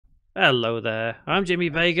Hello there, I'm Jimmy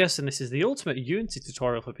Vegas and this is the ultimate Unity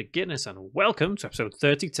tutorial for beginners, and welcome to episode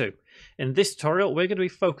 32. In this tutorial we're going to be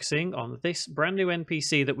focusing on this brand new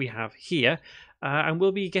NPC that we have here, and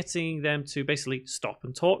we'll be getting them to basically stop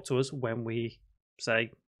and talk to us when we say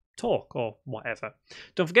talk or whatever.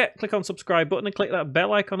 Don't forget, click on subscribe button and click that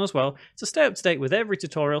bell icon as well to stay up to date with every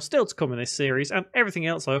tutorial still to come in this series and everything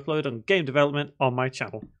else I upload on game development on my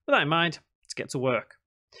channel. With that in mind, let's get to work.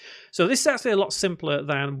 So this is actually a lot simpler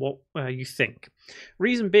than what you think.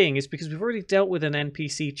 Reason being is because we've already dealt with an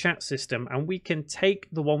NPC chat system, and we can take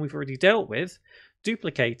the one we've already dealt with,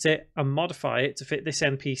 duplicate it, and modify it to fit this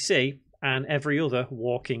NPC and every other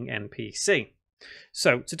walking NPC.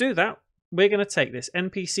 So to do that, we're going to take this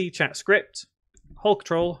NPC chat script, hold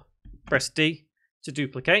Control, press D to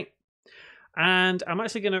duplicate, and I'm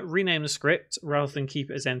actually going to rename the script rather than keep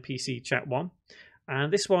it as NPC chat 1.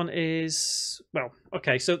 And this one is, well,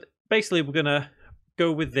 okay, so basically we're going to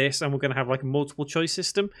go with this and we're going to have like a multiple choice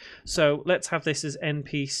system. So let's have this as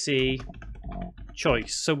NPC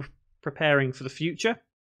choice. So we're preparing for the future.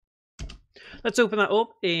 Let's open that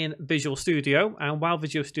up in Visual Studio. And while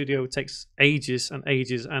Visual Studio takes ages and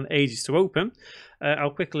ages and ages to open,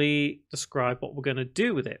 I'll quickly describe what we're going to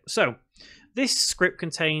do with it. So this script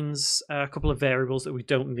contains a couple of variables that we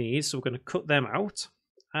don't need. So we're going to cut them out.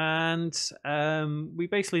 And we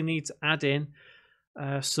basically need to add in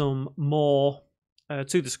some more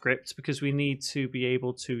to the script, because we need to be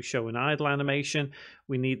able to show an idle animation.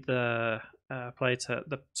 We need the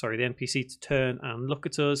NPC to turn and look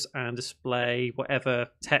at us and display whatever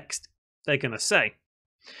text they're going to say.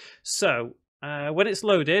 So when it's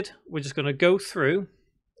loaded, we're just going to go through.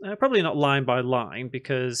 Probably not line by line,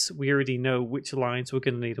 because we already know which lines we're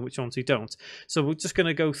going to need and which ones we don't. So we're just going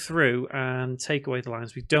to go through and take away the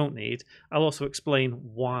lines we don't need. I'll also explain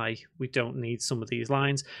why we don't need some of these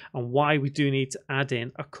lines and why we do need to add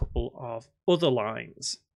in a couple of other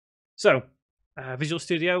lines. So Visual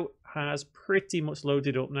Studio has pretty much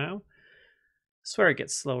loaded up now. I swear it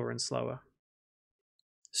gets slower and slower.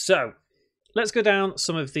 So let's go down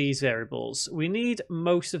some of these variables. We need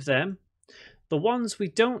most of them. The ones we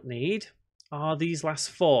don't need are these last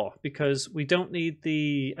four, because we don't need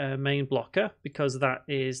the main blocker, because that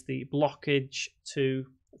is the blockage to,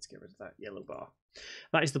 let's get rid of that yellow bar.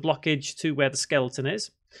 That is the blockage to where the skeleton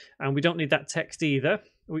is. And we don't need that text either.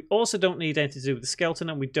 We also don't need anything to do with the skeleton,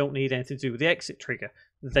 and we don't need anything to do with the exit trigger.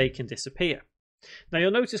 They can disappear. Now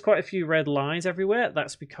you'll notice quite a few red lines everywhere.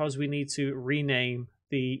 That's because we need to rename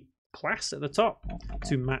the class at the top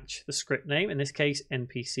to match the script name, in this case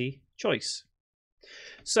NPC choice.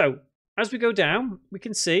 So as we go down, we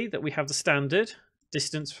can see that we have the standard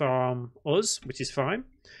distance from us, which is fine.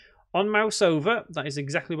 On mouse over, that is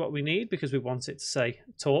exactly what we need, because we want it to say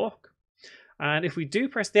talk. And if we do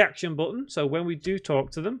press the action button, so when we do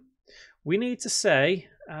talk to them, we need to say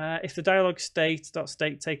if the dialog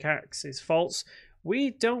state.state take ax is false.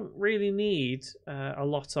 We don't really need a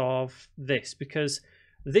lot of this, because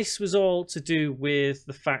this was all to do with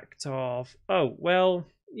the fact of, oh, well,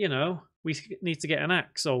 you know, we need to get an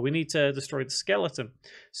axe, or we need to destroy the skeleton.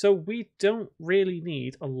 So we don't really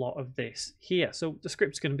need a lot of this here. So the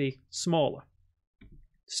script's going to be smaller.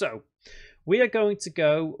 So we are going to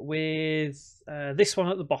go with this one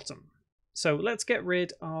at the bottom. So let's get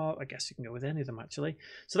rid of, I guess you can go with any of them actually.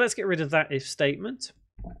 So let's get rid of that if statement.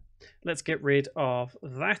 Let's get rid of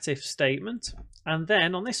that if statement. And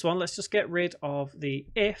then on this one, let's just get rid of the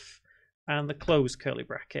if and the close curly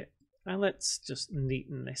bracket. And let's just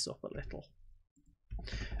neaten this up a little.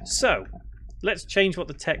 So let's change what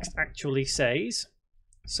the text actually says.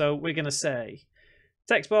 So we're going to say,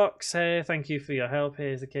 text box, hey, thank you for your help.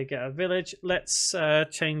 Here's the kid, get a village. Let's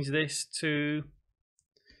change this to,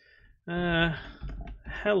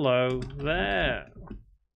 hello there.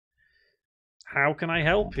 How can I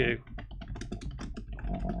help you?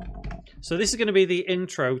 So this is going to be the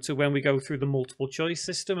intro to when we go through the multiple choice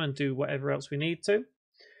system and do whatever else we need to.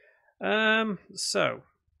 So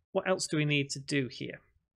what else do we need to do here?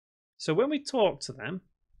 So when we talk to them,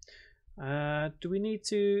 do we need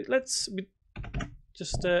to, let's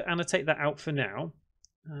just annotate that out for now.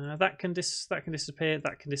 That can disappear,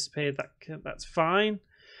 that's fine.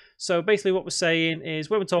 So basically what we're saying is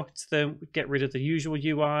when we're talking to them, we get rid of the usual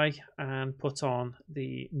UI and put on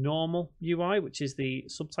the normal UI, which is the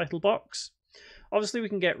subtitle box. Obviously we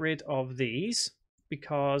can get rid of these,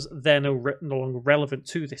 because they're no longer relevant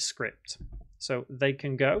to this script. So they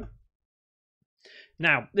can go.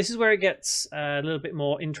 Now, this is where it gets a little bit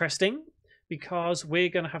more interesting, because we're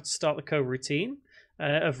going to have to start the coroutine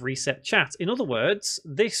of reset chat. In other words,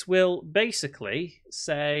 this will basically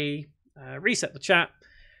say reset the chat,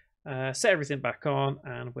 set everything back on,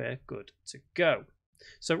 and we're good to go.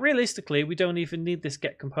 So realistically, we don't even need this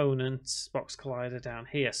get components box collider down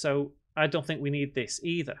here. So I don't think we need this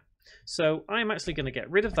either. So I'm actually going to get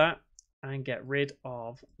rid of that and get rid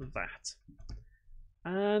of that.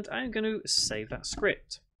 And I'm going to save that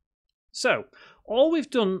script. So all we've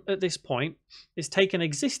done at this point is take an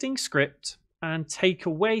existing script and take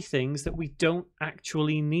away things that we don't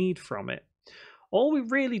actually need from it. All we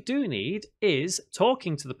really do need is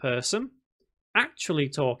talking to the person, actually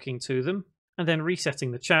talking to them, and then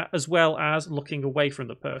resetting the chat, as well as looking away from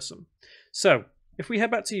the person. So if we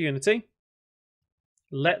head back to Unity,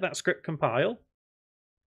 let that script compile.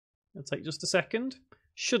 It'll take just a second.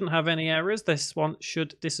 Shouldn't have any errors. This one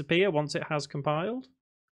should disappear once it has compiled.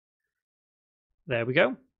 There we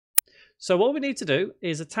go. So all we need to do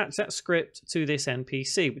is attach that script to this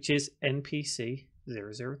NPC, which is NPC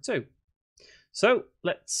 002. So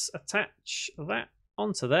let's attach that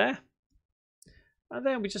onto there. And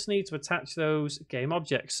then we just need to attach those game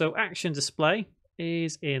objects. So action display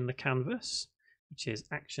is in the canvas, which is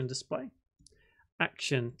action display.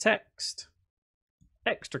 Action text,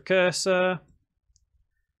 extra cursor,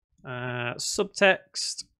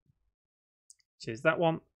 subtext, which is that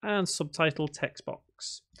one, and subtitle text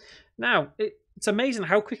box. Now, it's amazing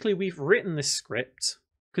how quickly we've written this script,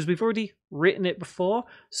 because we've already written it before,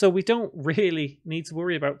 so we don't really need to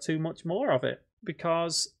worry about too much more of it,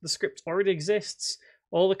 because the script already exists.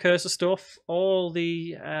 All the cursor stuff, all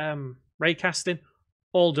the raycasting,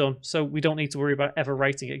 all done. So we don't need to worry about ever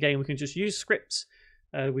writing it again. We can just use scripts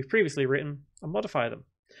we've previously written and modify them.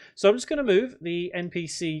 So I'm just going to move the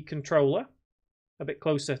NPC controller a bit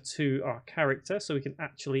closer to our character so we can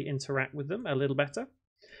actually interact with them a little better.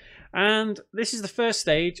 And this is the first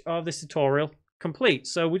stage of this tutorial complete.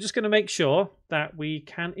 So we're just going to make sure that we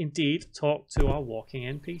can indeed talk to our walking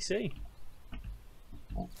NPC.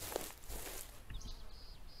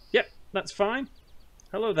 Yep, that's fine.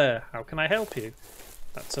 Hello there, how can I help you?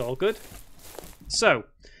 That's all good. So,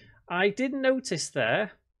 I did notice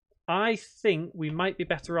there, I think we might be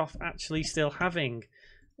better off actually still having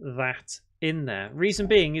that in there. Reason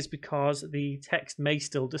being is because the text may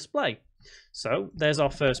still display. So, there's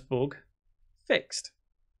our first bug fixed.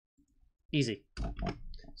 Easy.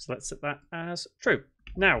 So let's set that as true.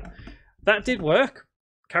 Now, that did work.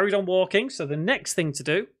 Carried on walking. So the next thing to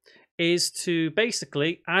do is to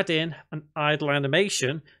basically add in an idle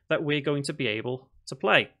animation that we're going to be able to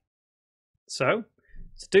play. So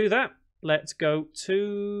to do that, let's go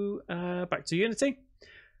to back to Unity.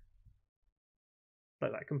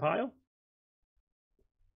 Let that compile.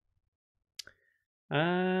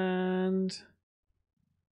 And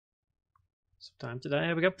sometime today,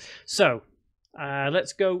 here we go. So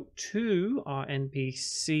let's go to our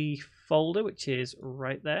NPC folder, which is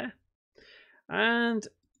right there. And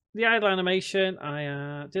the idle animation,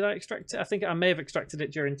 did I extract it? I think I may have extracted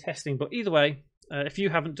it during testing, but either way, if you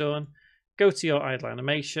haven't done, go to your idle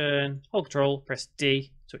animation, hold Control, press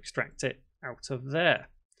D to extract it out of there.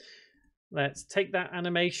 Let's take that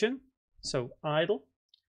animation, so idle,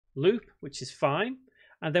 loop, which is fine,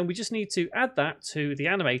 and then we just need to add that to the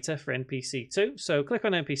animator for NPC2. So click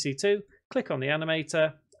on NPC2, click on the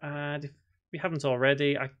animator, and if you haven't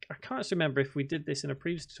already, I can't remember if we did this in a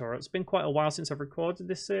previous tutorial. It's been quite a while since I've recorded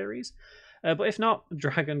this series. But if not,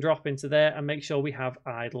 drag and drop into there and make sure we have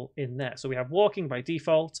idle in there. So we have walking by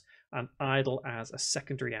default and idle as a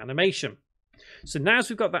secondary animation. So now as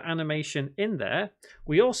we've got that animation in there,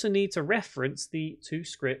 we also need to reference the two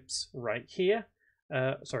scripts right here.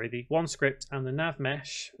 The one script and the nav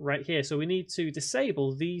mesh right here. So we need to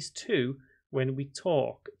disable these two when we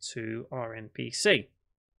talk to our NPC.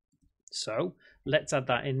 So let's add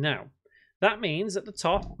that in now. That means at the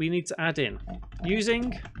top we need to add in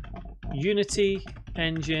using Unity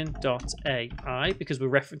engine.ai because we're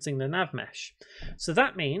referencing the nav mesh. So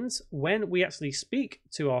that means when we actually speak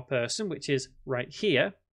to our person, which is right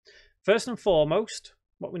here, first and foremost,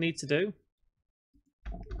 what we need to do,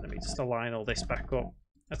 let me just align all this back up.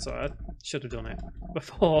 That's all right. I should have done it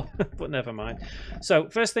before, but never mind. So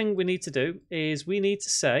first thing we need to do is we need to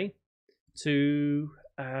say to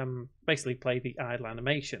basically play the idle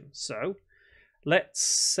animation. So let's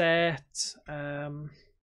set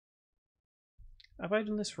have I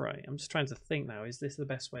done this right? I'm just trying to think now. Is this the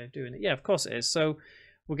best way of doing it? Yeah, of course it is. So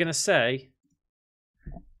we're going to say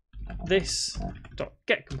this dot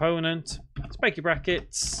get component, spiky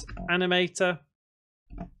brackets, animator,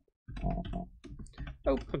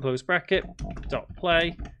 open close bracket, dot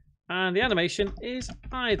play, and the animation is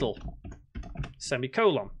idle,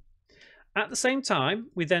 semicolon. At the same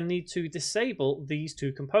time, we then need to disable these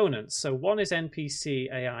two components. So one is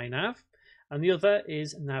NPC AI nav, and the other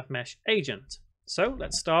is navmesh agent. So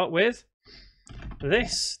let's start with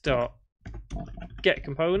this dot get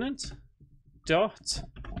component dot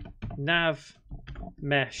nav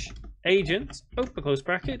mesh agent open close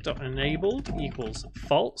bracket dot enabled equals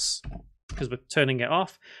false, because we're turning it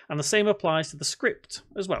off, and the same applies to the script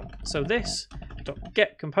as well. So this dot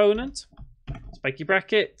get component spiky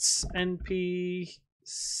brackets npc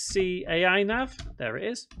ai nav, there it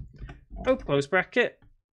is, open close bracket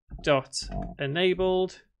dot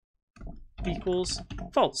enabled equals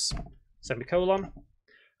false, semicolon,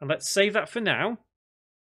 and let's save that for now,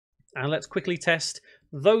 and let's quickly test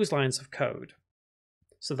those lines of code.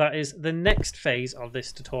 So that is the next phase of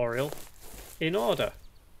this tutorial in order.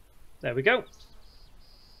 There we go.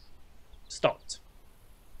 Stopped.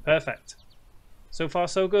 Perfect. So far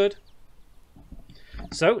so good.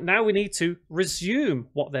 So now we need to resume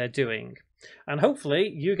what they're doing, and hopefully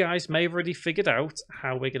you guys may have already figured out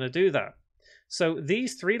how we're going to do that. So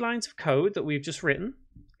these 3 lines of code that we've just written,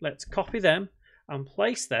 let's copy them and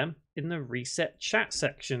place them in the reset chat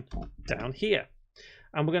section down here.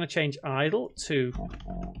 And we're going to change idle to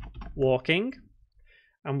walking,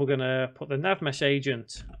 and we're going to put the navmesh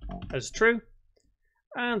agent as true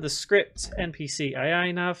and the script npc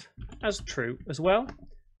ai nav as true as well,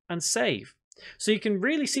 and save. So you can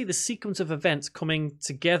really see the sequence of events coming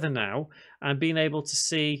together now, and being able to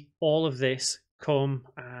see all of this come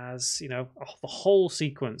as, you know, the whole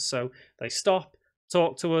sequence. So they stop,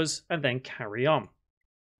 talk to us, and then carry on.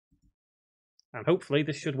 And hopefully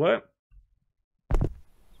this should work.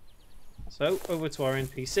 So over to our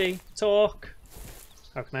NPC, talk,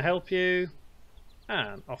 how can I help you?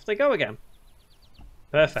 And off they go again.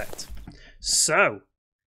 Perfect. So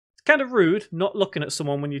it's kind of rude not looking at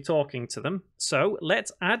someone when you're talking to them. So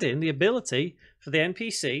let's add in the ability for the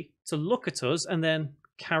NPC to look at us and then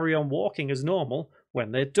carry on walking as normal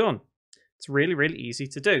when they're done. It's really, really easy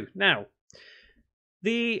to do. Now,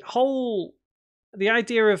 the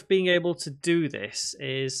idea of being able to do this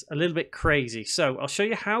is a little bit crazy. So I'll show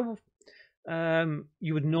you how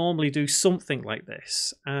you would normally do something like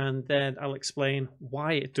this, and then I'll explain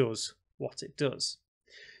why it does what it does.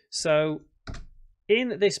 So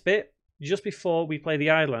in this bit, just before we play the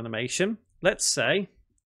idle animation, let's say,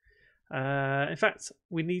 in fact,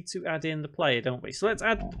 we need to add in the player, don't we? So let's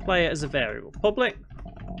add the player as a variable. Public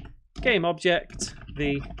game object,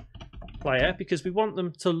 the player, because we want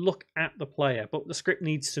them to look at the player, but the script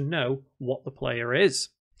needs to know what the player is.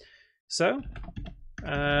 So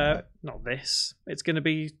not this, it's going to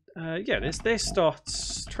be this dot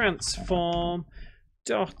transform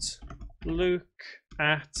dot look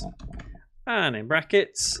at, and in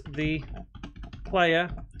brackets the player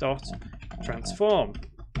dot transform,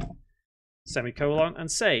 semicolon,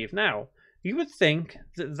 and save. Now you would think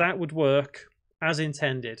that that would work as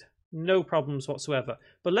intended, no problems whatsoever,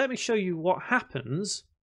 but let me show you what happens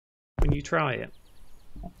when you try it.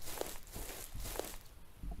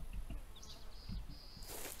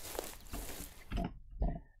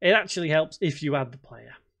 It actually helps if you add the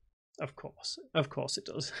player. Of course it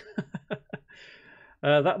does.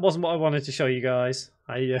 That wasn't what I wanted to show you guys.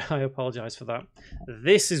 I apologize for that.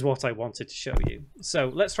 This is what I wanted to show you. So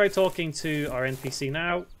let's try talking to our NPC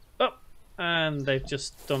now. Oh, and they've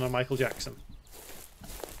just done a Michael Jackson.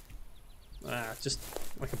 Just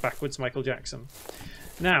like a backwards Michael Jackson.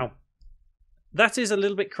 Now, that is a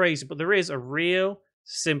little bit crazy, but there is a real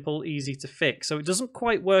simple, easy to fix. So it doesn't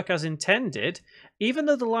quite work as intended. Even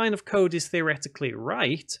though the line of code is theoretically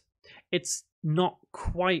right, it's not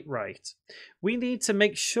quite right. We need to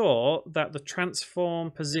make sure that the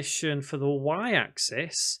transform position for the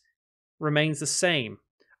y-axis remains the same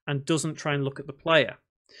and doesn't try and look at the player.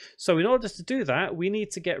 So in order to do that, we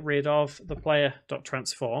need to get rid of the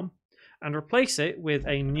player.transform and replace it with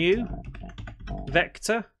a new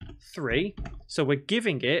vector 3. So we're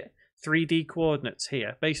giving it 3D coordinates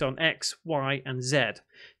here based on X, Y, and Z.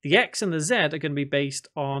 The X and the Z are going to be based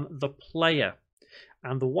on the player,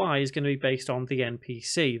 and the Y is going to be based on the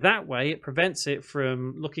NPC. That way it prevents it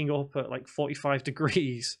from looking up at like 45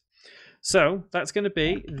 degrees. So that's going to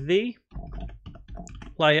be the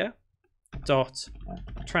player dot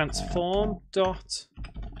transform dot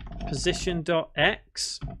position dot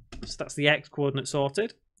X. So that's the X coordinate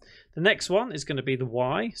sorted. The next one is going to be the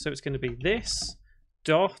Y. So it's going to be this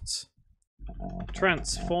dot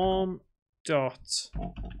transform dot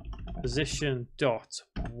position dot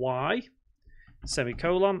Y,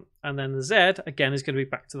 semicolon, and then the Z again is going to be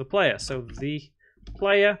back to the player. So the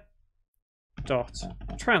player dot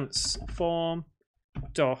transform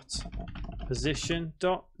dot position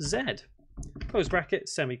dot Z, close bracket,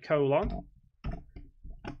 semicolon,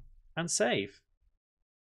 and save.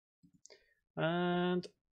 And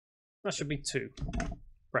that should be 2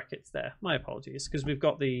 brackets there. My apologies, because we've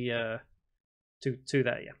got the two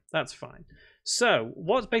there. Yeah, that's fine. So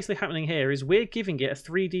what's basically happening here is we're giving it a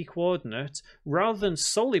 3D coordinate rather than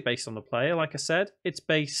solely based on the player. Like I said, it's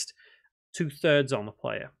based 2/3 on the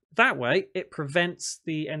player. That way, it prevents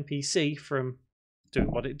the NPC from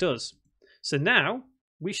doing what it does. So now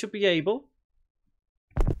we should be able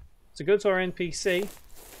to go to our NPC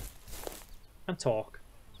and talk.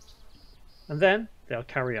 And then they'll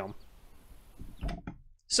carry on.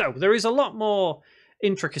 So there is a lot more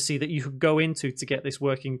intricacy that you could go into to get this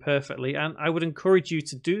working perfectly, and I would encourage you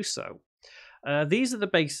to do so. These are the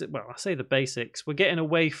basic, well, I say the basics. We're getting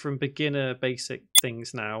away from beginner basic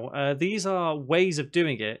things now. These are ways of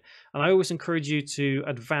doing it, and I always encourage you to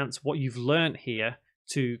advance what you've learned here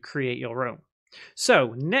to create your own.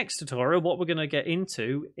 So next tutorial, what we're going to get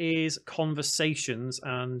into is conversations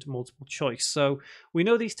and multiple choice. So we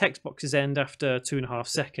know these text boxes end after 2.5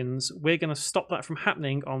 seconds. We're going to stop that from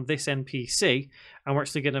happening on this NPC, and we're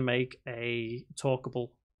actually going to make a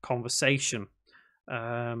talkable conversation.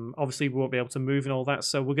 Obviously we won't be able to move and all that,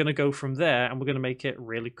 so we're going to go from there, and we're going to make it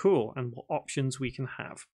really cool and what options we can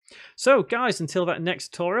have. So guys, until that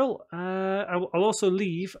next tutorial, I'll also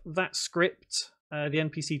leave that script, the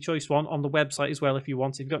NPC choice one, on the website as well if you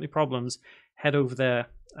want. If you've got any problems, head over there,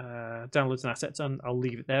 downloads and assets, and I'll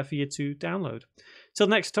leave it there for you to download. Till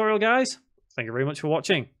next tutorial, guys, thank you very much for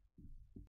watching.